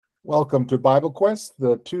Welcome to Bible Quest,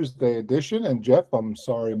 the Tuesday edition. And Jeff, I'm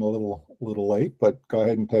sorry I'm a little late, but go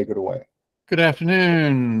ahead and take it away. Good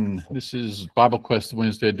afternoon. This is Bible Quest, the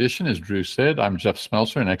Wednesday edition. As Drew said, I'm Jeff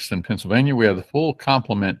Smelser in Exton, Pennsylvania. We have the full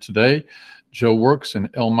complement today. Joe Works in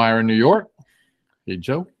Elmira, New York. Hey,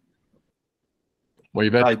 Joe.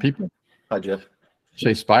 Wave at the people. Hi, Jeff.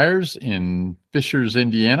 Chase Byers in Fishers,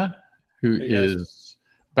 Indiana, who is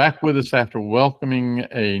back with us after welcoming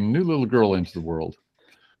a new little girl into the world.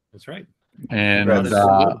 That's right. And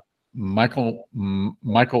Michael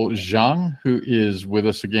Zhang, who is with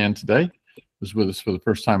us again today, was with us for the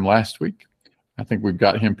first time last week. I think we've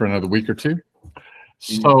got him for another week or two.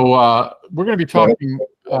 So we're going to be talking,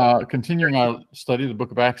 continuing our study of the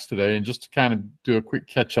book of Acts today. And just to kind of do a quick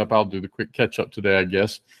catch up, I'll do the quick catch up today, I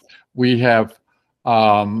guess. We have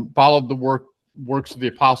followed the works of the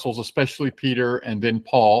apostles, especially Peter and then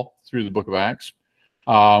Paul, through the book of Acts.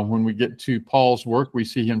 When we get to Paul's work, we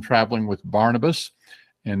see him traveling with Barnabas.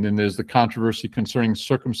 And then there's the controversy concerning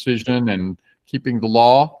circumcision and keeping the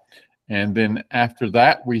law. And then after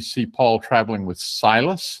that, we see Paul traveling with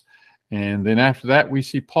Silas. And then after that, we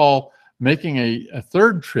see Paul making a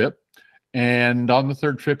third trip. And on the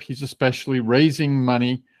third trip, he's especially raising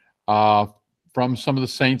money from some of the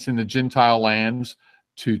saints in the Gentile lands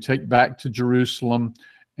to take back to Jerusalem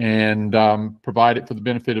and provide it for the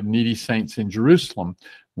benefit of needy saints in Jerusalem.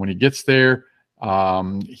 When he gets there,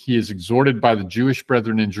 he is exhorted by the Jewish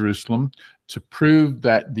brethren in Jerusalem to prove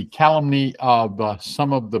that the calumny of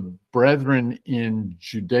some of the brethren in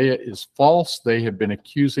Judea is false. They have been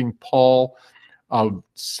accusing Paul of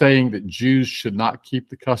saying that Jews should not keep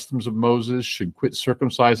the customs of Moses, should quit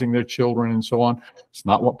circumcising their children, and so on. It's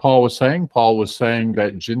not what Paul was saying. Paul was saying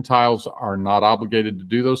that Gentiles are not obligated to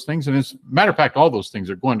do those things. And as a matter of fact, all those things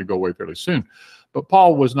are going to go away fairly soon. But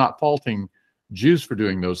Paul was not faulting Jews for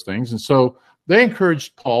doing those things. And so they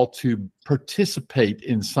encouraged Paul to participate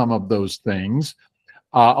in some of those things,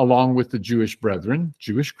 along with the Jewish brethren,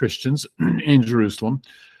 Jewish Christians in Jerusalem,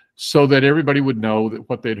 so that everybody would know that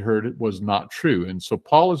what they'd heard was not true. And so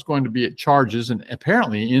Paul is going to be at charges and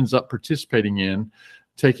apparently ends up participating in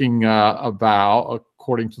taking a vow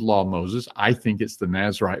according to the law of Moses. I think it's the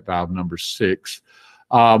Nazirite vow number 6,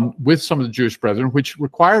 with some of the Jewish brethren, which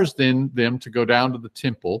requires then them to go down to the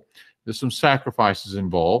temple. There's some sacrifices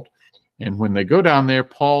involved. And when they go down there,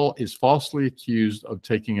 Paul is falsely accused of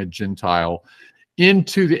taking a Gentile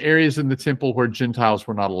into the areas in the temple where Gentiles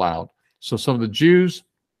were not allowed. So some of the Jews,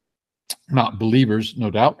 not believers,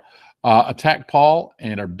 no doubt, attack Paul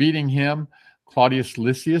and are beating him. Claudius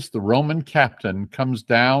Lysias, the Roman captain, comes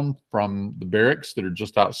down from the barracks that are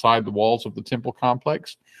just outside the walls of the temple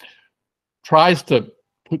complex, tries to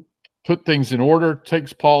put things in order,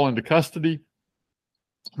 takes Paul into custody,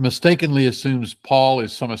 mistakenly assumes Paul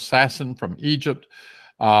is some assassin from Egypt.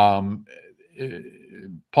 Paul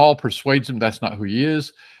persuades him that's not who he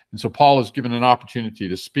is. And so Paul is given an opportunity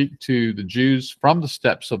to speak to the Jews from the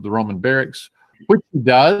steps of the Roman barracks, which he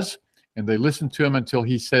does, and they listen to him until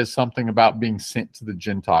he says something about being sent to the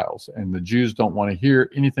Gentiles. And the Jews don't want to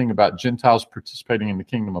hear anything about Gentiles participating in the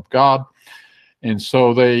kingdom of God. And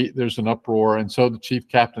so there's an uproar. And so the chief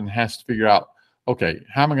captain has to figure out, okay,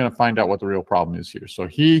 how am I going to find out what the real problem is here? So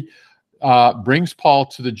he brings Paul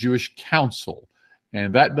to the Jewish council,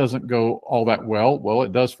 and that doesn't go all that well. Well,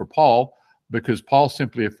 it does for Paul, because Paul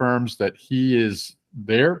simply affirms that he is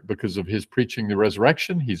there because of his preaching the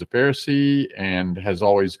resurrection. He's a Pharisee and has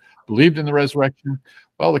always believed in the resurrection.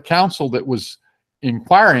 Well, the council that was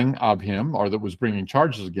inquiring of him, or that was bringing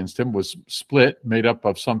charges against him, was split, made up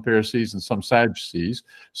of some Pharisees and some Sadducees.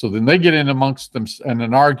 So then they get in amongst them and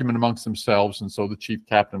an argument amongst themselves, and so the chief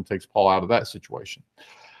captain takes Paul out of that situation.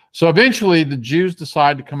 So eventually the Jews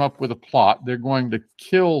decide to come up with a plot. They're going to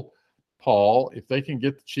kill Paul if they can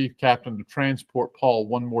get the chief captain to transport Paul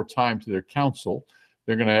one more time to their council.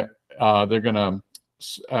 They're going to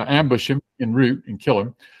ambush him en route and kill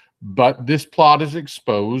him. But this plot is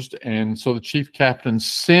exposed, and so the chief captain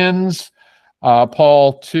sends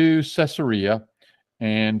Paul to Caesarea,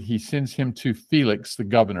 and he sends him to Felix, the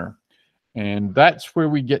governor. And that's where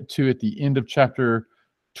we get to at the end of chapter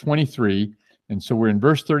 23. And so we're in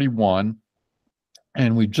verse 31,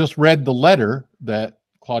 and we've just read the letter that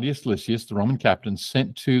Claudius Lysias, the Roman captain,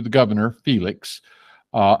 sent to the governor, Felix,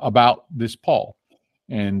 about this Paul.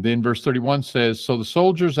 And then verse 31 says, so the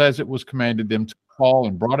soldiers, as it was commanded them, took Paul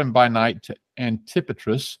and brought him by night to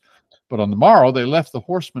Antipatris. But on the morrow they left the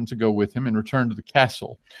horsemen to go with him and returned to the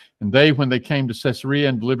castle. And they, when they came to Caesarea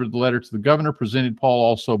and delivered the letter to the governor, presented Paul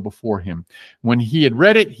also before him. When he had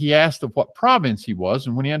read it, he asked of what province he was.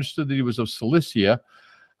 And when he understood that he was of Cilicia,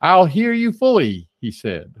 I'll hear you fully, he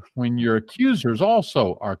said, when your accusers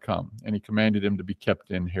also are come. And he commanded them to be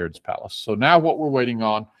kept in Herod's palace. So now what we're waiting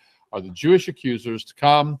on are the Jewish accusers to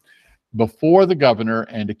come before the governor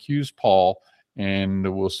and accuse Paul,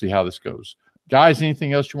 and we'll see how this goes. Guys,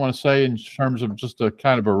 anything else you want to say in terms of just a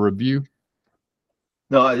kind of a review?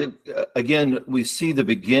 No, I think, again, we see the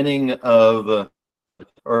beginning of,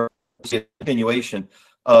 or continuation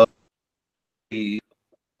of the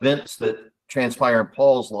events that transpire in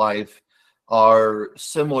Paul's life are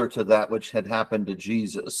similar to that which had happened to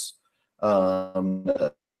Jesus.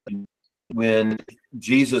 When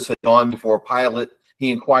Jesus had gone before Pilate,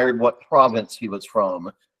 he inquired what province he was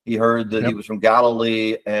from. He heard that he was from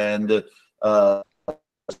Galilee, and then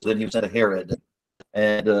he was sent to Herod.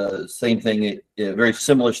 And same thing, a very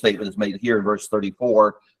similar statement is made here in verse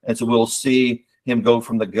 34. And so we'll see him go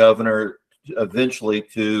from the governor eventually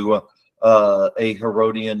to a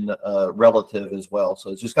Herodian relative as well. So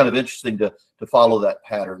it's just kind of interesting to follow that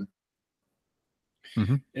pattern.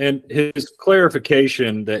 Mm-hmm. And his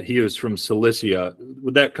clarification that he was from Cilicia,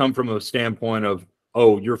 would that come from a standpoint of,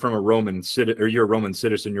 oh, you're from a Roman citizen, or you're a Roman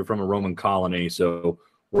citizen, you're from a Roman colony, so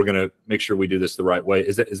we're going to make sure we do this the right way?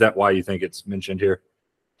 Is that why you think it's mentioned here?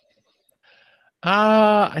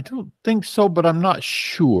 I don't think so, but I'm not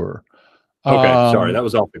sure. Okay, sorry, that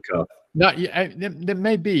was off the cuff. No, there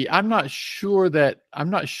may be. I'm not sure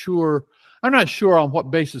on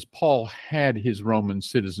what basis Paul had his Roman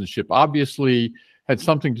citizenship. Obviously, had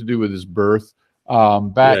something to do with his birth. He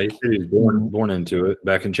was born into it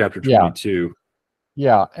back in chapter 22.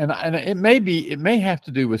 Yeah, and it may have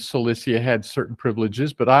to do with Cilicia had certain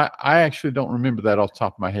privileges, but I actually don't remember that off the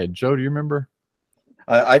top of my head. Joe, do you remember?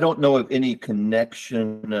 I don't know of any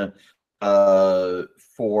connection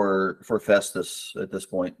for Festus at this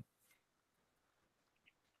point.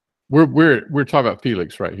 We're talking about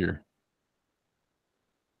Felix right here.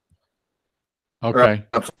 Okay,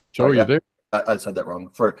 Joe, are you there? I said that wrong.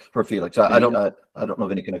 For Felix, I don't know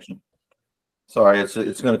of any connection. Sorry,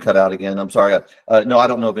 it's going to cut out again. I'm sorry. No, I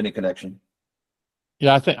don't know of any connection.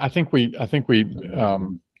 Yeah, I think we had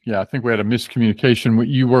a miscommunication.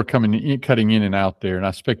 You were cutting in and out there, and I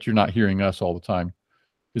expect you're not hearing us all the time.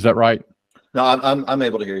 Is that right? No, I'm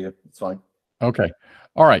able to hear you. It's fine. Okay.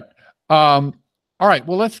 All right. All right.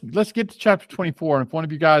 Well, let's get to chapter 24. And if one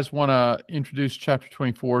of you guys want to introduce chapter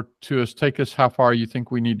 24 to us, take us how far you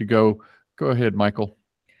think we need to go. Go ahead, Michael.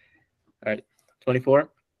 All right. 24.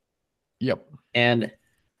 Yep. And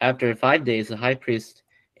after 5 days, the high priest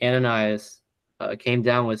Ananias came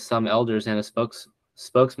down with some elders and a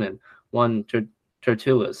spokesman, one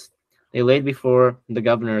Tertullus. They laid before the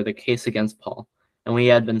governor the case against Paul. And when he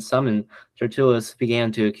had been summoned, Tertullus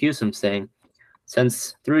began to accuse him, saying,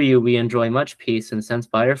 "Since through you we enjoy much peace, and since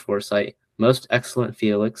by your foresight, most excellent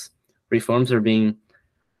Felix, reforms are being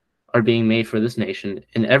made for this nation,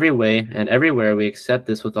 in every way and everywhere we accept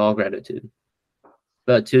this with all gratitude.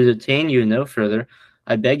 But to detain you no further,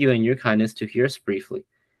 I beg you in your kindness to hear us briefly.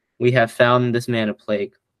 We have found this man a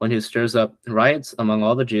plague, one who stirs up riots among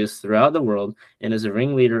all the Jews throughout the world, and is a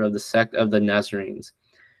ringleader of the sect of the Nazarenes.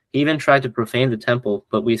 He even tried to profane the temple,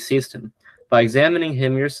 but we seized him. By examining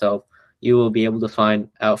him yourself, you will be able to find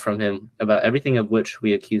out from him about everything of which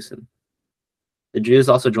we accuse him." The Jews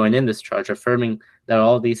also joined in this charge, affirming that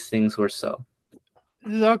all these things were so.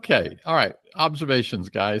 Okay. All right. Observations,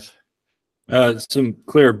 guys. Some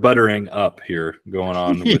clear buttering up here going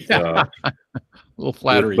on with a little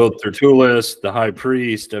flattery. With both Tertullus, the high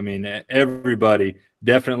priest. I mean, everybody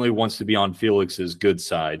definitely wants to be on Felix's good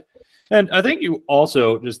side. And I think you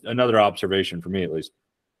also, just another observation for me at least,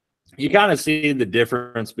 you kind of see the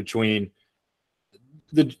difference between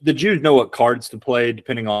the Jews know what cards to play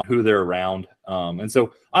depending on who they're around. And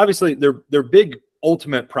so obviously their big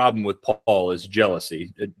ultimate problem with Paul is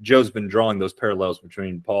jealousy. Joe's been drawing those parallels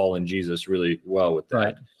between Paul and Jesus really well with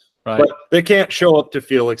that. Right. But they can't show up to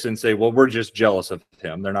Felix and say, well, we're just jealous of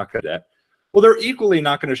him. They're not good at that. Well, they're equally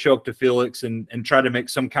not going to show up to Felix and try to make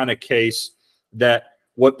some kind of case that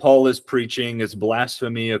what Paul is preaching is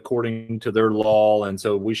blasphemy according to their law, and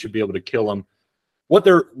so we should be able to kill him. What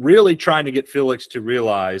they're really trying to get Felix to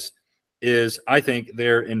realize is, I think,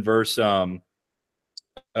 there in verse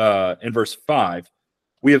 5,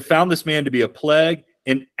 we have found this man to be a plague,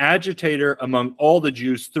 an agitator among all the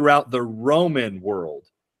Jews throughout the Roman world,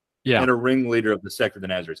 and a ringleader of the sect of the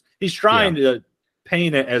Nazarenes. He's trying to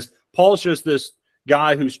paint it as Paul's just this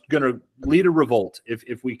guy who's going to lead a revolt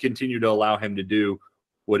if we continue to allow him to do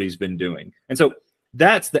what he's been doing. And so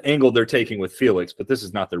that's the angle they're taking with Felix, but this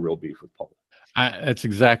is not their real beef with Paul. That's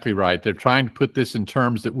exactly right. They're trying to put this in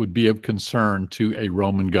terms that would be of concern to a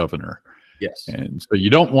Roman governor. Yes. And so you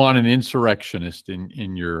don't want an insurrectionist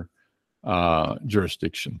in your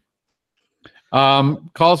jurisdiction.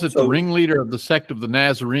 Calls it the So- ringleader of the sect of the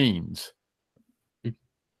Nazarenes.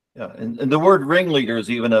 Yeah, and the word ringleader is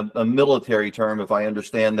even a military term, if I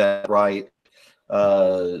understand that right,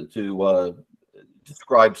 to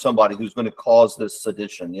describe somebody who's going to cause this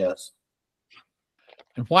sedition. Yes.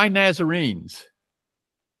 And why Nazarenes?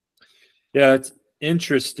 Yeah, it's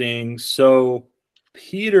interesting. So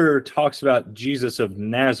Peter talks about Jesus of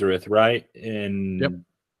Nazareth, right? In Yep.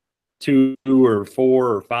 2 or 4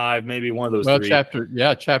 or 5, maybe one of those Well, three.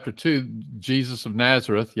 chapter 2, Jesus of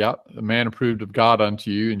Nazareth. Yeah, the man approved of God unto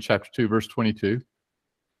you in chapter 2, verse 22.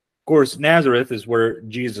 Of course, Nazareth is where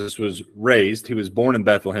Jesus was raised. He was born in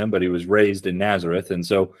Bethlehem, but he was raised in Nazareth. And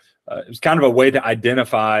so it was kind of a way to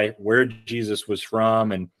identify where Jesus was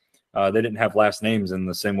from. And they didn't have last names in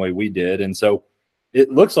the same way we did. And so it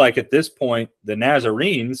looks like at this point, the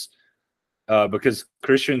Nazarenes, because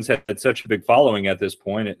Christians had such a big following at this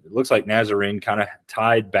point, it looks like Nazarene kind of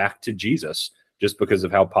tied back to Jesus just because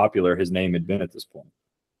of how popular his name had been at this point.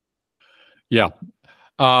 Yeah.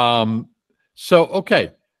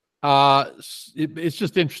 Okay. It's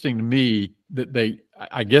just interesting to me that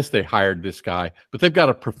I guess they hired this guy, but they've got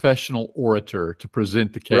a professional orator to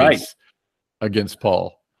present the case Right. against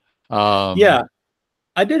Paul. Yeah.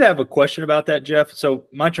 I did have a question about that, Jeff. So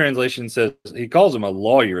my translation says he calls him a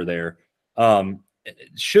lawyer there.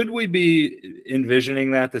 Should we be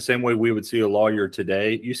envisioning that the same way we would see a lawyer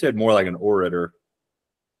today? You said more like an orator.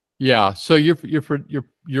 Yeah. So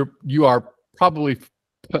you are probably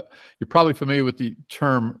familiar with the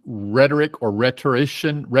term rhetoric or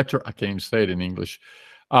rhetorician. I can't even say it in English.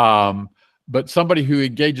 But somebody who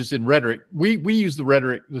engages in rhetoric. We use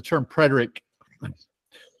the term rhetoric.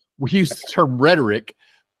 We use the term rhetoric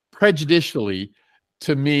prejudicially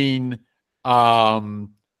to mean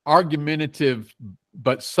argumentative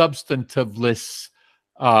but substantiveless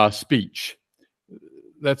speech.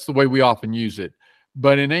 That's the way we often use it.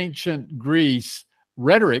 But in ancient Greece,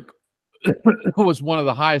 rhetoric was one of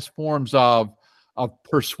the highest forms of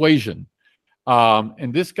persuasion.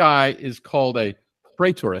 And this guy is called a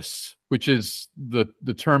praetorist, which is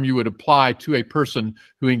the term you would apply to a person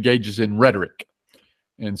who engages in rhetoric.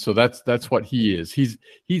 And so that's what he is. He's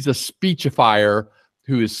a speechifier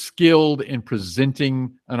who is skilled in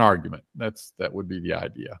presenting an argument. That would be the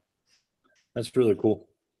idea. That's really cool.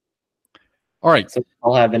 All right. So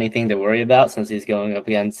Paul have anything to worry about since he's going up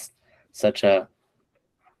against such a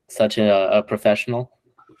professional?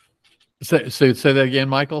 Say that again,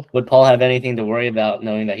 Michael. Would Paul have anything to worry about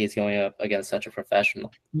knowing that he's going up against such a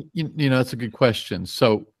professional? You know, that's a good question.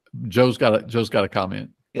 So Joe's got a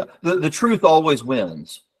comment. Yeah, the truth always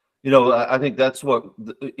wins. You know, I think that's what,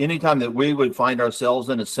 anytime that we would find ourselves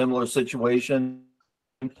in a similar situation,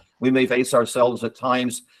 we may face ourselves at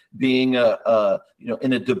times being,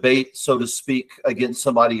 in a debate, so to speak, against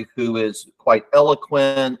somebody who is quite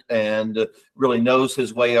eloquent and really knows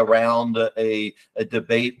his way around a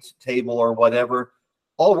debate table or whatever.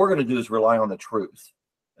 All we're going to do is rely on the truth.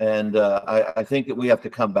 And I think that we have to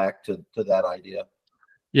come back to that idea.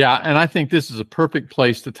 Yeah, and I think this is a perfect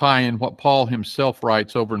place to tie in what Paul himself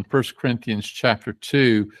writes over in 1 Corinthians chapter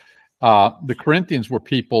 2. The Corinthians were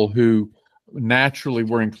people who naturally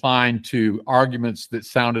were inclined to arguments that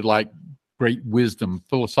sounded like great wisdom,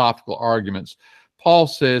 philosophical arguments. Paul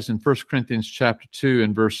says in 1 Corinthians chapter 2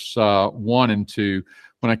 and verse 1 and 2,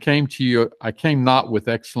 when I came to you, I came not with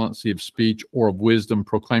excellency of speech or of wisdom,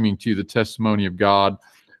 proclaiming to you the testimony of God.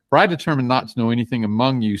 For I determined not to know anything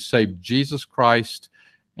among you save Jesus Christ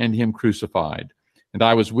and him crucified. And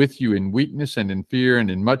I was with you in weakness and in fear and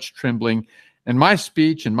in much trembling. And my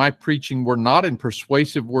speech and my preaching were not in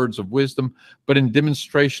persuasive words of wisdom, but in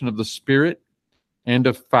demonstration of the Spirit and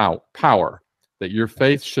of power, that your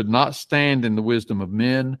faith should not stand in the wisdom of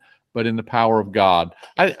men, but in the power of God.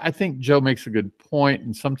 I think Joe makes a good point,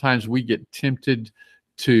 and sometimes we get tempted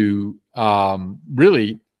to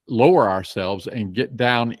really lower ourselves and get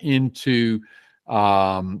down into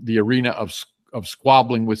the arena of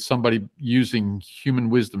squabbling with somebody using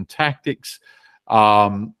human wisdom tactics.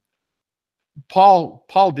 Paul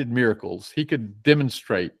did miracles. He could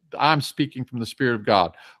demonstrate, I'm speaking from the Spirit of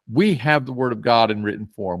God. We have the Word of God in written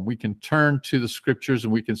form. We can turn to the Scriptures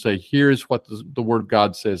and we can say, here's what the Word of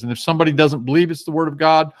God says. And if somebody doesn't believe it's the Word of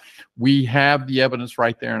God, we have the evidence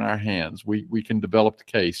right there in our hands. We can develop the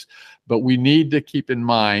case. But we need to keep in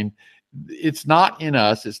mind, it's not in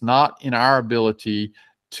us, it's not in our ability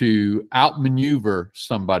to outmaneuver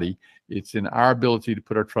somebody. It's in our ability to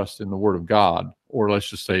put our trust in the Word of God, or let's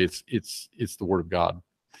just say it's the Word of God.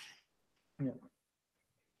 Yeah.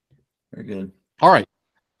 Very good. All right,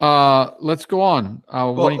 let's go on.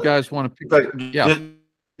 What do you guys want to pick? Yeah.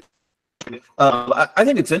 I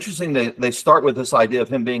think it's interesting they start with this idea of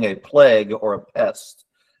him being a plague or a pest.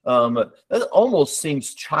 That almost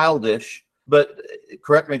seems childish, but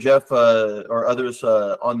correct me, Jeff, or others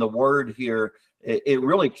on the word here. It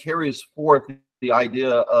really carries forth the idea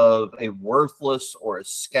of a worthless or a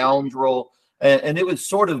scoundrel, and it would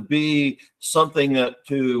sort of be something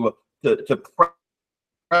to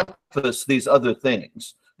preface these other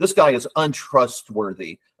things. This guy is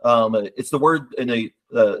untrustworthy. It's the word in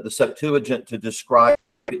the Septuagint to describe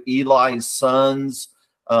Eli's sons.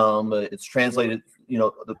 It's translated,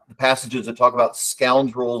 the passages that talk about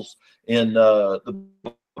scoundrels in the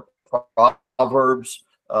Proverbs,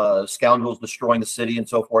 scoundrels destroying the city and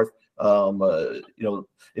so forth. It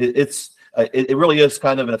really is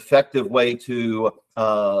kind of an effective way to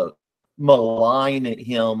malign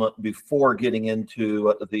him before getting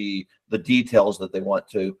into the details that they want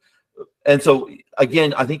to. And so,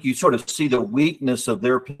 again, I think you sort of see the weakness of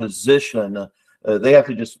their position. They have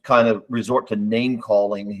to just kind of resort to name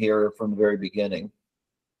calling here from the very beginning.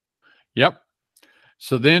 Yep.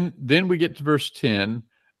 So then we get to verse 10.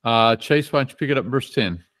 Chase, why don't you pick it up in verse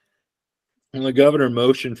 10? When the governor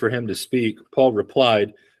motioned for him to speak, Paul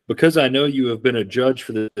replied, "Because I know you have been a judge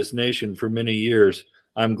for this nation for many years,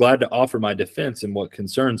 I am glad to offer my defense in what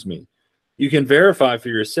concerns me. You can verify for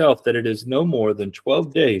yourself that it is no more than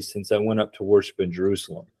 12 days since I went up to worship in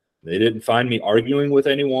Jerusalem. They didn't find me arguing with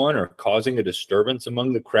anyone or causing a disturbance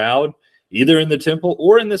among the crowd, either in the temple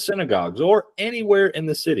or in the synagogues or anywhere in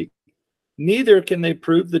the city. Neither can they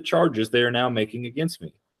prove the charges they are now making against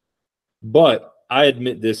me. But I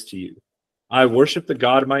admit this to you. I worship the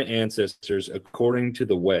God of my ancestors according to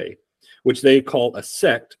the way, which they call a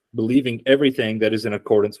sect, believing everything that is in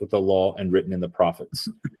accordance with the law and written in the prophets.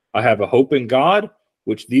 I have a hope in God,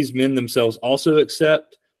 which these men themselves also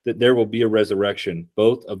accept, that there will be a resurrection,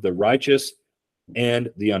 both of the righteous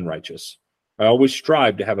and the unrighteous. I always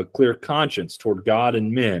strive to have a clear conscience toward God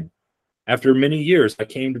and men. After many years, I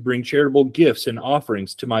came to bring charitable gifts and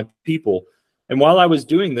offerings to my people. And while I was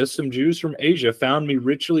doing this, some Jews from Asia found me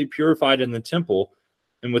ritually purified in the temple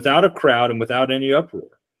and without a crowd and without any uproar.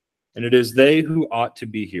 And it is they who ought to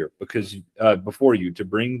be here because before you to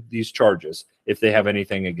bring these charges if they have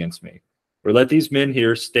anything against me. Or let these men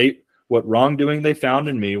here state what wrongdoing they found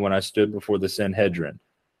in me when I stood before the Sanhedrin.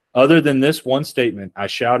 Other than this one statement, I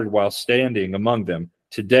shouted while standing among them,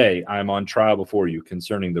 today I am on trial before you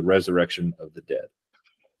concerning the resurrection of the dead.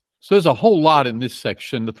 So there's a whole lot in this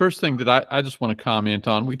section. The first thing that I just want to comment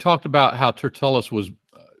on, we talked about how Tertullus was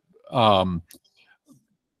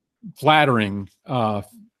flattering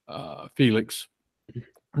Felix.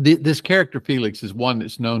 This character Felix is one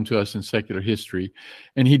that's known to us in secular history,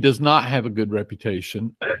 and he does not have a good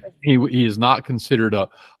reputation. He is not considered a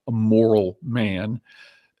moral man,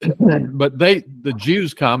 but the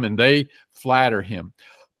Jews come and they flatter him.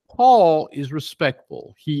 Paul is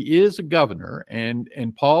respectful. He is a governor, and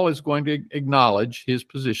Paul is going to acknowledge his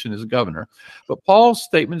position as a governor. But Paul's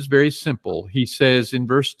statement is very simple. He says in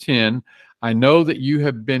verse 10, I know that you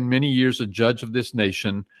have been many years a judge of this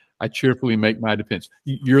nation. I cheerfully make my defense.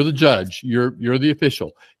 You're the judge. You're the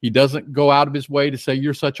official. He doesn't go out of his way to say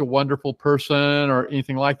you're such a wonderful person or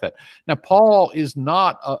anything like that. Now, Paul is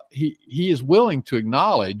not, he is willing to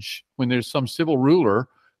acknowledge when there's some civil ruler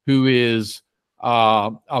who is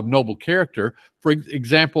of noble character. For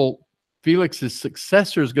example, Felix's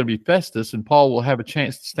successor is going to be Festus, and Paul will have a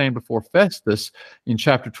chance to stand before Festus in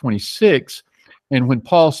chapter 26. And when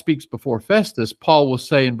Paul speaks before Festus, Paul will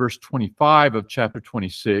say in verse 25 of chapter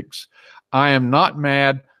 26, I am not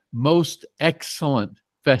mad, most excellent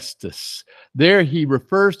Festus. There he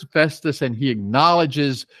refers to Festus and he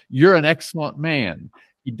acknowledges you're an excellent man.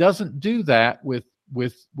 He doesn't do that with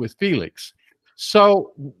Felix.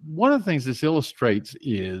 So one of the things this illustrates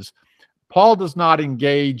is Paul does not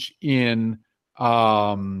engage in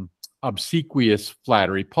obsequious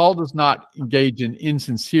flattery. Paul does not engage in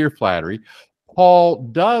insincere flattery. Paul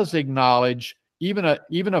does acknowledge even a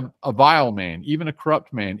vile man, even a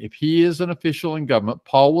corrupt man. If he is an official in government,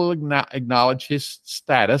 Paul will acknowledge his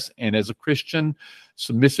status, and as a Christian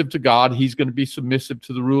submissive to God, he's going to be submissive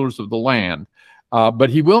to the rulers of the land. But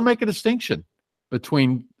he will make a distinction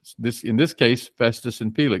between in this case, Festus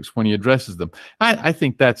and Felix when he addresses them. I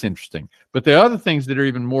think that's interesting. But there are other things that are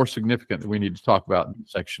even more significant that we need to talk about in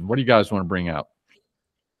this section. What do you guys want to bring out?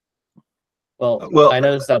 Well, I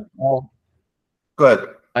noticed that Paul. Go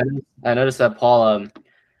ahead. I noticed that Paul,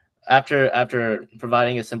 after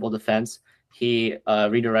providing a simple defense, he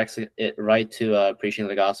redirects it right to preaching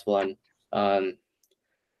the gospel and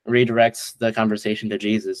redirects the conversation to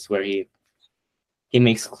Jesus, where he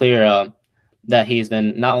makes clear that he's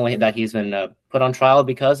been not only that he's been put on trial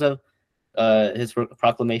because of his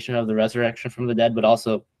proclamation of the resurrection from the dead, but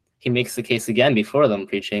also he makes the case again before them,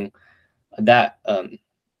 preaching the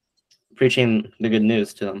good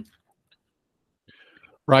news to them.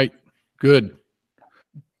 Right. Good.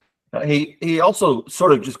 He also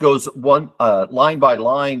sort of just goes one line by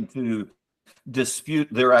line to dispute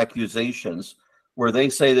their accusations. Where they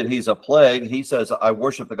say that he's a plague, he says, I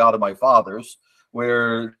worship the God of my fathers.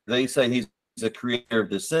 Where they say he's the creator of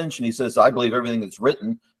dissension, he says, I believe everything that's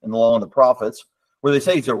written in the law and the prophets. Where they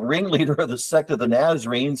say he's a ringleader of the sect of the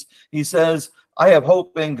Nazarenes, he says, I have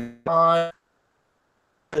hope in God.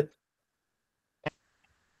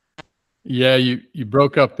 Yeah, you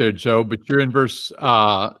broke up there, Joe, but you're in verse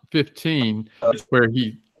 15 where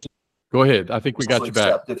he. Go ahead. I think we got you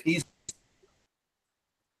back. If he's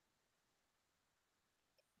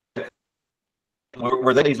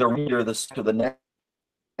where he's a ringleader of the sect of the Nazarenes.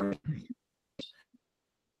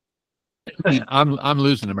 I'm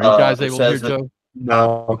losing him. Are you guys able to hear Joe?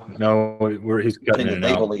 No, he's cutting it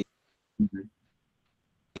out.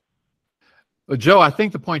 Joe, I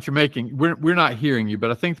think the point you're making, we're not hearing you,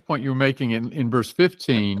 but I think the point you're making in verse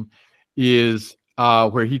 15 is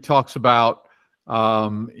where he talks about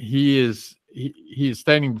he is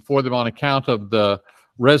standing before them on account of the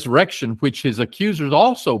resurrection, which his accusers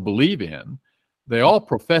also believe in. They all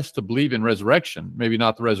profess to believe in resurrection, maybe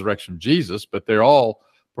not the resurrection of Jesus, but they're all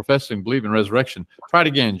professing to believe in resurrection. Try it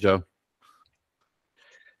again, Joe.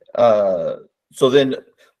 So then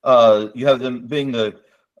you have them being the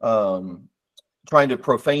trying to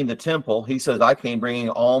profane the temple. He says, I came bringing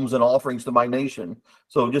alms and offerings to my nation.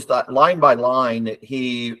 So just line by line,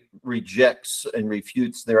 he rejects and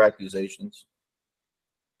refutes their accusations.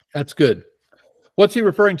 That's good. What's he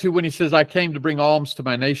referring to when he says, I came to bring alms to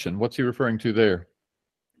my nation? What's he referring to there?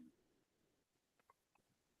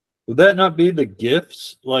 Would that not be the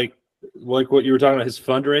gifts, like what you were talking about, his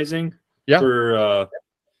fundraising? Yeah. For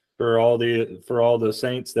all the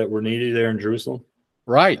saints that were needy there in Jerusalem?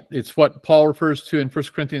 Right. It's what Paul refers to in 1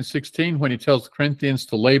 Corinthians 16 when he tells the Corinthians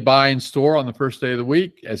to lay by and store on the first day of the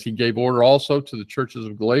week, as he gave order also to the churches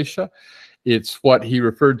of Galatia. It's what he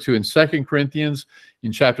referred to in 2 Corinthians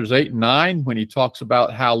in chapters 8 and 9 when he talks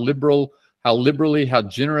about how generously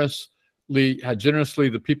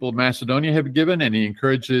the people of Macedonia have given, and he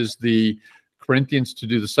encourages the Corinthians to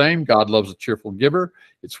do the same. God loves a cheerful giver.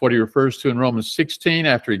 It's what he refers to in Romans 16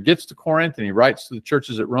 after he gets to Corinth and he writes to the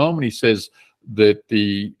churches at Rome, and he says that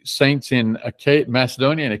the saints in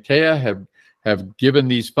Macedonia and Achaia have given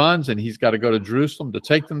these funds, and he's got to go to Jerusalem to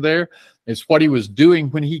take them there. It's what he was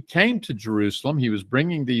doing when he came to Jerusalem. He was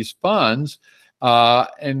bringing these funds,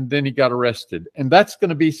 and then he got arrested. And that's going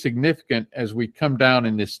to be significant as we come down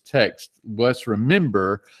in this text. Let's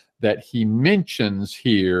remember that he mentions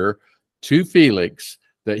here to Felix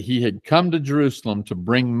that he had come to Jerusalem to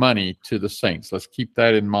bring money to the saints. Let's keep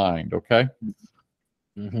that in mind, okay?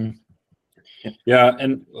 Mm-hmm. Yeah,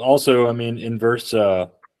 and also, I mean, in verse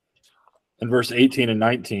 18 and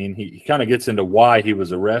 19, he kind of gets into why he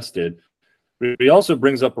was arrested. But he also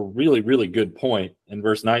brings up a really, really good point in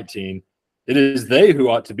verse 19. It is they who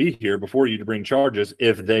ought to be here before you to bring charges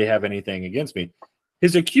if they have anything against me.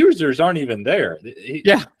 His accusers aren't even there.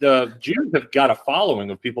 The Jews have got a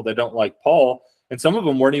following of people that don't like Paul, and some of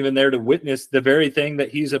them weren't even there to witness the very thing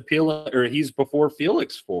that he's appealing, or he's before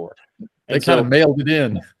Felix for. They kind of mailed it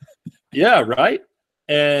in. Yeah, right.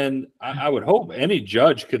 And I would hope any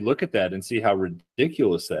judge could look at that and see how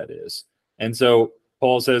ridiculous that is. And so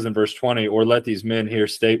Paul says in verse 20, or let these men here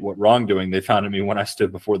state what wrongdoing they found in me when I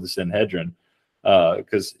stood before the Sanhedrin.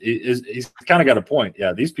 Because he's kind of got a point.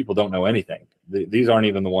 Yeah, these people don't know anything. These aren't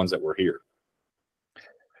even the ones that were here.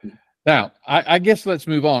 Now, I guess let's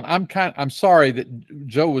move on. I'm sorry that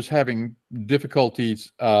Joe was having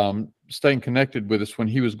difficulties staying connected with us when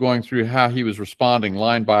he was going through how he was responding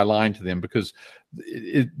line by line to them, because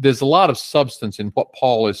there's a lot of substance in what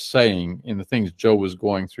Paul is saying in the things Joe was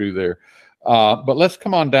going through there. But let's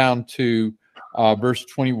come on down to verse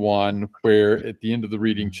 21, where at the end of the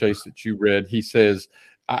reading, Chase, that you read, he says,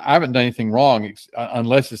 I haven't done anything wrong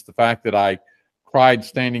unless it's the fact that I cried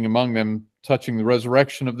standing among them, touching the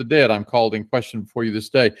resurrection of the dead. I'm called in question before you this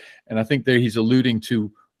day. And I think there he's alluding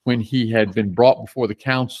to when he had been brought before the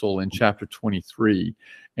council in chapter 23,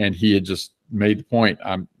 and he had just made the point.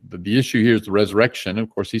 The issue here is the resurrection. Of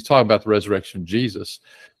course, he's talking about the resurrection of Jesus.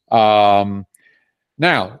 Now,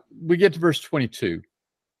 we get to verse 22.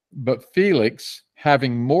 But Felix,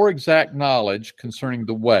 having more exact knowledge concerning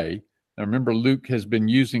the way, now remember Luke has been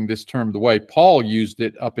using this term the way. Paul used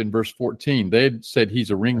it up in verse 14. They had said he's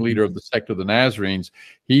a ringleader of the sect of the Nazarenes.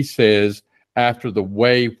 He says, after the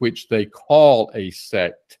way which they call a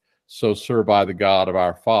sect, so serve I the God of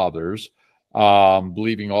our fathers.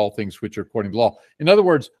 believing all things which are according to law. In other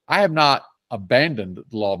words, I have not abandoned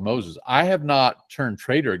the law of Moses. I have not turned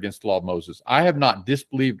traitor against the law of Moses. I have not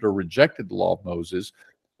disbelieved or rejected the law of Moses.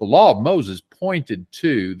 The law of Moses pointed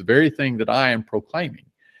to the very thing that I am proclaiming.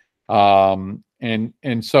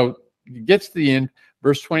 And so it gets to the end.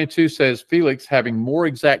 Verse 22 says, Felix, having more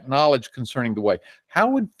exact knowledge concerning the way. How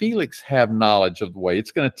would Felix have knowledge of the way?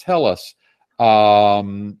 It's going to tell us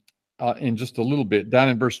in just a little bit. Down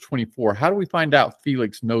in verse 24, how do we find out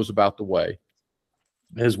Felix knows about the way?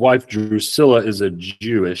 His wife Drusilla is a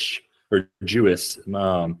Jewess,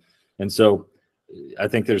 and so I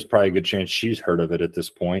think there's probably a good chance she's heard of it at this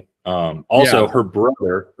point. Also, her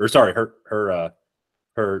brother, or sorry, her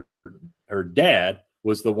dad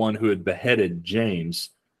was the one who had beheaded James,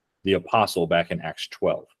 the apostle, back in Acts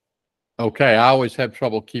 12. Okay, I always have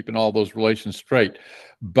trouble keeping all those relations straight,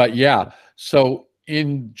 but yeah. So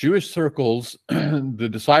in Jewish circles, the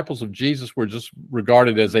disciples of Jesus were just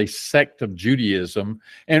regarded as a sect of Judaism.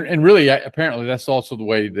 And really, apparently, that's also the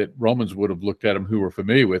way that Romans would have looked at them who were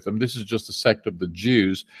familiar with them. This is just a sect of the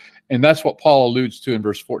Jews. And that's what Paul alludes to in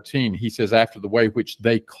verse 14. He says, after the way which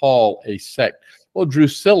they call a sect. Well,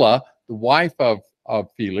 Drusilla, the wife of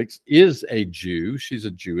Felix, is a Jew. She's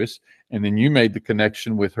a Jewess. And then you made the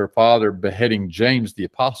connection with her father beheading James the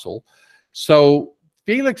apostle. So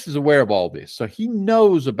Felix is aware of all this. So he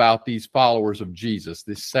knows about these followers of Jesus,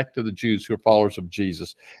 this sect of the Jews who are followers of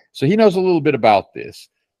Jesus. So he knows a little bit about this.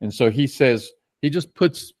 And so he says, he just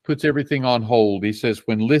puts everything on hold. He says,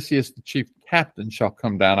 when Lysias, the chief captain, shall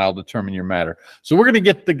come down, I'll determine your matter. So we're going to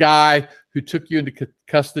get the guy who took you into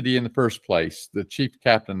custody in the first place, the chief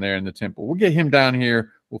captain there in the temple. We'll get him down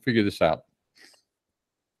here. We'll figure this out.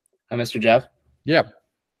 Hi, Mr. Jeff. Yeah.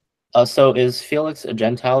 So is Felix a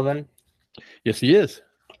Gentile then? Yes, he is.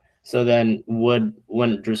 So then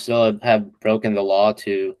wouldn't Drusilla have broken the law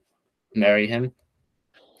to marry him?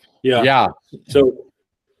 Yeah. So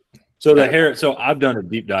the Herod. So I've done a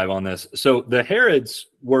deep dive on this. So the Herods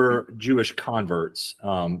were Jewish converts.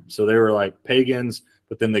 So they were like pagans,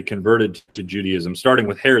 but then they converted to Judaism, starting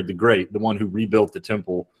with Herod the Great, the one who rebuilt the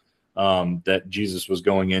temple that Jesus was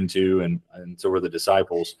going into, and so were the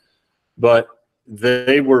disciples. But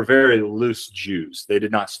they were very loose Jews. They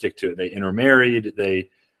did not stick to it. They intermarried. They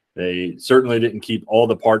certainly didn't keep all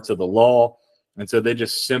the parts of the law. And so they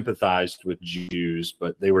just sympathized with Jews,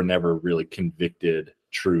 but they were never really convicted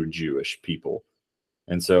true Jewish people.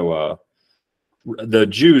 And so the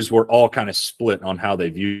Jews were all kind of split on how they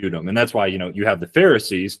viewed them. And that's why, you have the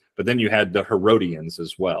Pharisees, but then you had the Herodians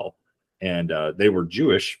as well. And they were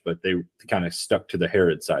Jewish, but they kind of stuck to the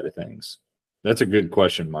Herod side of things. That's a good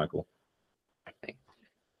question, Michael.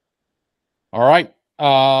 All right.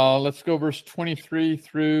 Let's go verse 23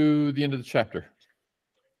 through the end of the chapter.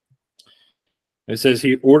 It says,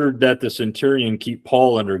 he ordered that the centurion keep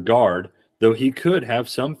Paul under guard, though he could have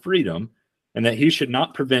some freedom, and that he should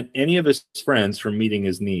not prevent any of his friends from meeting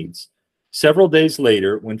his needs. Several days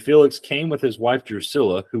later, when Felix came with his wife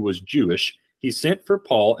Drusilla, who was Jewish, he sent for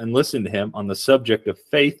Paul and listened to him on the subject of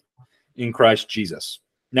faith in Christ Jesus.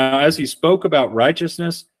 Now, as he spoke about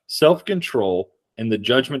righteousness, self-control, and the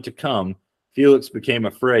judgment to come, Felix became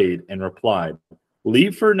afraid and replied,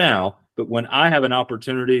 leave for now, but when I have an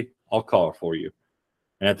opportunity, I'll call for you.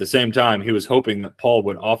 And at the same time, he was hoping that Paul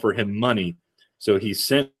would offer him money, so he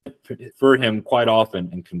sent for him quite often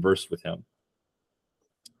and conversed with him.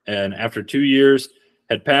 And after 2 years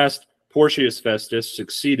had passed, Porcius Festus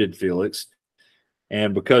succeeded Felix,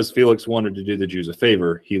 and because Felix wanted to do the Jews a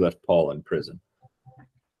favor, he left Paul in prison.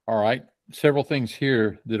 All right. Several things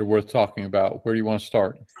here that are worth talking about. Where do you want to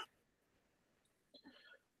start?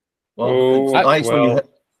 Well, it's nice when you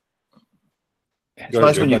it's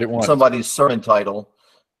nice when you have somebody's sermon title.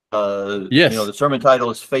 Yes. The sermon title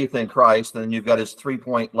is Faith in Christ, and then you've got his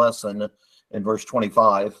 3-point lesson in verse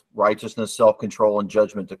 25, righteousness, self-control, and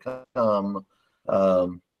judgment to come.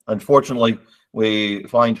 Unfortunately, we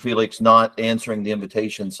find Felix not answering the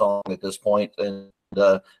invitation song at this point and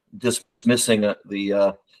dismissing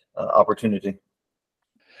the opportunity.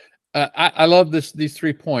 I love these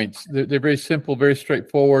 3 points. They're very simple, very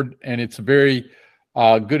straightforward, and it's a very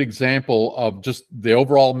good example of just the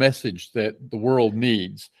overall message that the world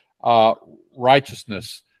needs.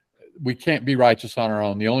 Righteousness. We can't be righteous on our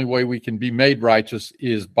own. The only way we can be made righteous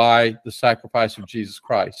is by the sacrifice of Jesus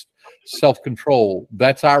Christ. Self-control.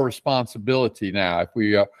 That's our responsibility now.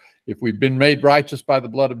 If we've been made righteous by the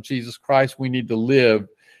blood of Jesus Christ, we need to live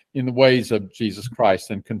in the ways of Jesus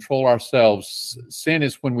Christ and control ourselves. Sin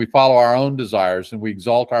is when we follow our own desires and we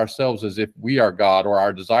exalt ourselves as if we are God or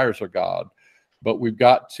our desires are God. But we've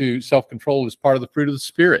got to, self-control is part of the fruit of the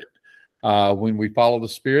Spirit. When we follow the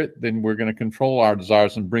Spirit, then we're going to control our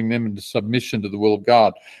desires and bring them into submission to the will of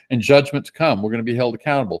God. And judgment to come, we're going to be held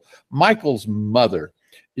accountable. Michael's mother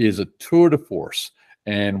is a tour de force.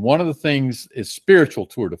 And one of the things is spiritual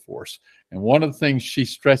tour de force. And one of the things she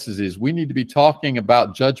stresses is we need to be talking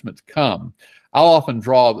about judgment to come. I'll often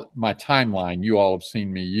draw my timeline. You all have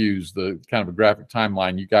seen me use the kind of a graphic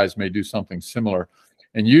timeline. You guys may do something similar.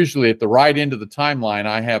 And usually at the right end of the timeline,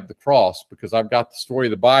 I have the cross because I've got the story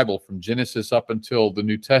of the Bible from Genesis up until the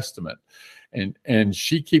New Testament. And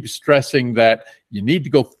she keeps stressing that you need to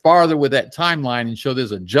go farther with that timeline and show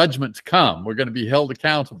there's a judgment to come. We're going to be held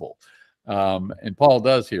accountable. And Paul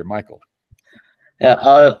does here. Michael.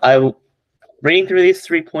 Yeah, reading through these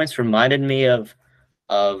 3 points reminded me of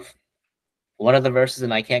one of the verses,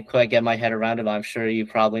 and I can't quite get my head around it, but I'm sure you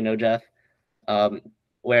probably know, Jeff,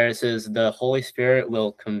 where it says the Holy Spirit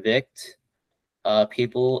will convict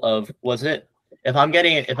people of, was it, if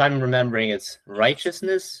I'm remembering, it's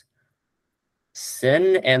righteousness,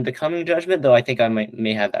 sin, and the coming judgment, though I think I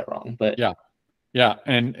may have that wrong. But yeah,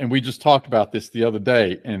 and we just talked about this the other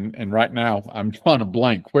day, and right now I'm drawing a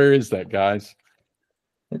blank. Where is that, guys?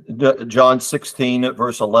 John 16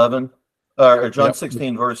 verse 11, or John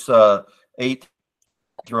 16 verse 8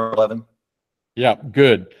 through 11. Yeah,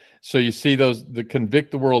 good. So you see the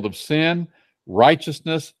convict the world of sin,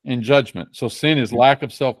 righteousness, and judgment. So sin is lack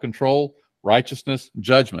of self-control, righteousness,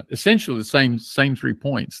 judgment. Essentially the same 3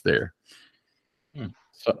 points there.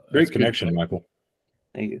 So Great connection, Michael.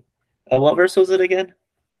 thank you. What verse was it again?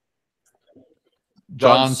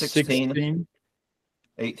 John 16,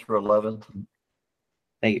 8 through 11.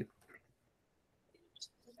 Thank you.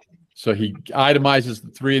 So he itemizes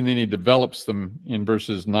the 3 and then he develops them in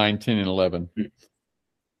verses 9, 10, and 11.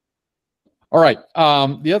 All right.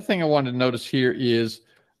 The other thing I wanted to notice here is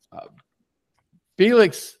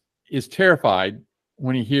Felix is terrified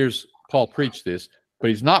when he hears Paul preach this, but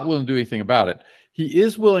he's not willing to do anything about it. He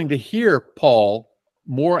is willing to hear Paul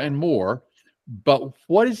more and more, but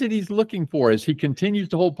what is it he's looking for as he continues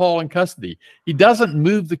to hold Paul in custody? He doesn't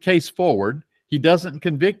move the case forward. He doesn't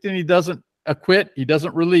convict and he doesn't acquit. He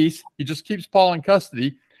doesn't release. He just keeps Paul in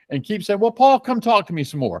custody and keeps saying, well, Paul, come talk to me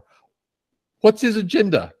some more. What's his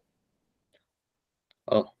agenda?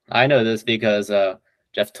 Well, I know this because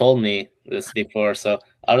Jeff told me this before, so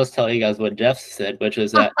I'll just tell you guys what Jeff said, which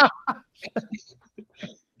is that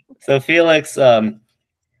so Felix,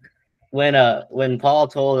 when Paul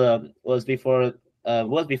told was before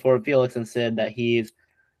Felix and said that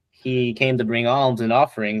he came to bring alms and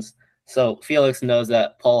offerings. So Felix knows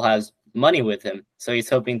that Paul has money with him, so he's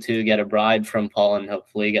hoping to get a bribe from Paul and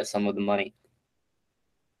hopefully get some of the money.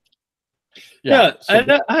 Yeah,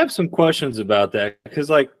 I have some questions about that because,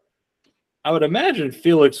 like, I would imagine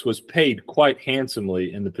Felix was paid quite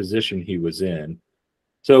handsomely in the position he was in.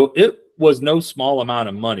 So it was no small amount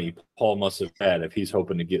of money Paul must have had if he's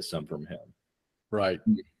hoping to get some from him. Right.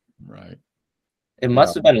 It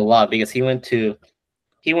must have been a lot because he went to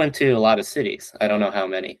a lot of cities. I don't know how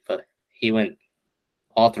many, but he went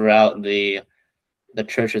all throughout the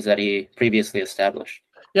churches that he previously established.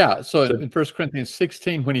 Yeah, so in 1 Corinthians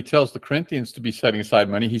 16, when he tells the Corinthians to be setting aside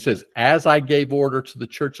money, he says, as I gave order to the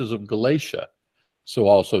churches of Galatia, so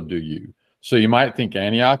also do you. So you might think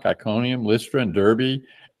Antioch, Iconium, Lystra, and Derbe,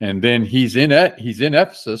 and then he's in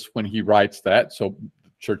Ephesus when he writes that, so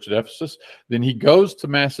church at Ephesus. Then he goes to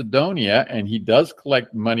Macedonia, and he does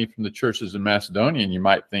collect money from the churches in Macedonia, and you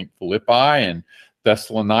might think Philippi and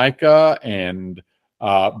Thessalonica and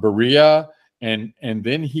Berea, and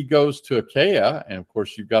then he goes to Achaia, and of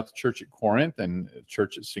course you've got the church at Corinth and the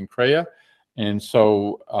church at Cenchrea, and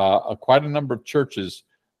so quite a number of churches,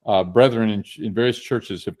 brethren in various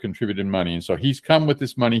churches have contributed money, and so he's come with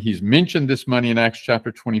this money. He's mentioned this money in Acts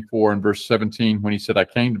chapter 24 and verse 17 when he said, I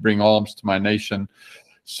came to bring alms to my nation.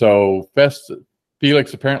 So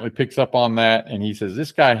Felix apparently picks up on that, and he says,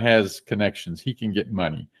 this guy has connections. He can get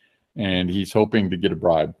money, and he's hoping to get a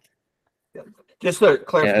bribe. Just a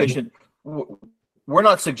clarification. We're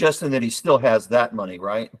not suggesting that he still has that money,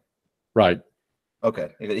 right? Right.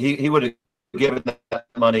 Okay. He would have given that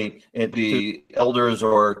money to the elders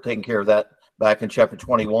or taken care of that back in chapter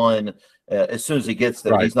 21. As soon as he gets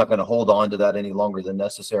there, he's not going to hold on to that any longer than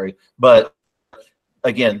necessary. But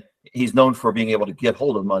again, he's known for being able to get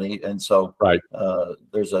hold of money. And so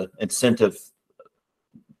there's an incentive.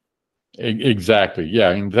 Exactly.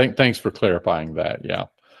 Yeah. And thanks for clarifying that. Yeah.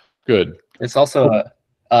 Good. It's also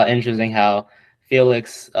interesting how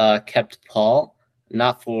Felix kept Paul,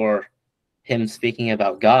 not for him speaking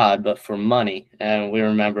about God, but for money. And we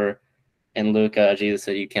remember in Luke, Jesus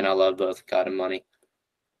said, you cannot love both God and money.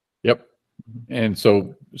 Yep. And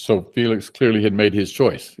so Felix clearly had made his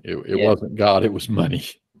choice. It Yeah. wasn't God, it was money.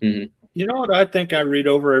 You know what I think I read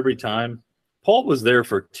over every time? Paul was there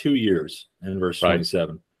for 2 years in verse Right.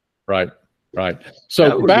 27. Right. That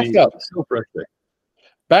So would back be up. so frustrating.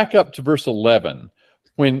 Back up to verse 11.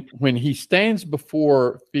 When he stands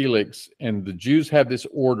before Felix and the Jews have this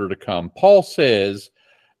order to come, Paul says,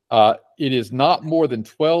 it is not more than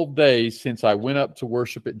 12 days since I went up to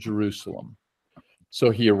worship at Jerusalem.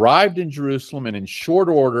 So he arrived in Jerusalem, and in short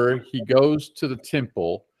order, he goes to the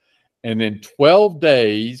temple. And then 12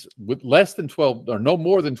 days, with less than 12 or no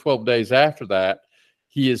more than 12 days after that,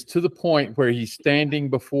 he is to the point where he's standing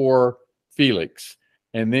before Felix.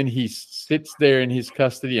 And then he sits there in his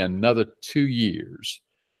custody another 2 years.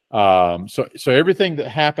 So everything that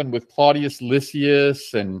happened with Claudius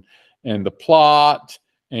Lysias and the plot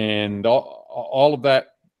and all of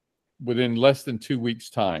that within less than 2 weeks'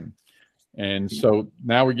 time. And so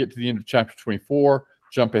now we get to the end of chapter 24,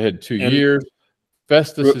 jump ahead 2 years.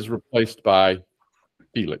 Festus is replaced by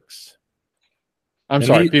Felix.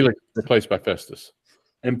 Felix replaced by Festus.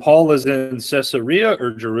 And Paul is in Caesarea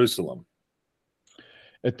or Jerusalem?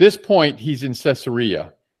 At this point, he's in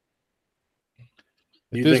Caesarea.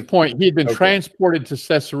 At this point, he had been transported to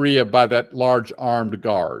Caesarea by that large armed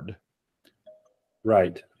guard.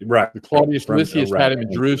 Right. The Claudius Lysias had him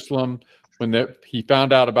in Jerusalem. When he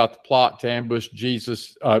found out about the plot to ambush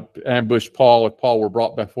ambush Paul, if Paul were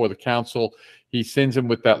brought before the council, he sends him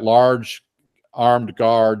with that large armed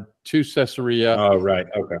guard to Caesarea. Oh, right.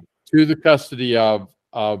 Okay. To the custody of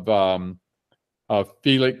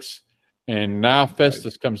Felix, and now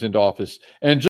Festus comes into office. And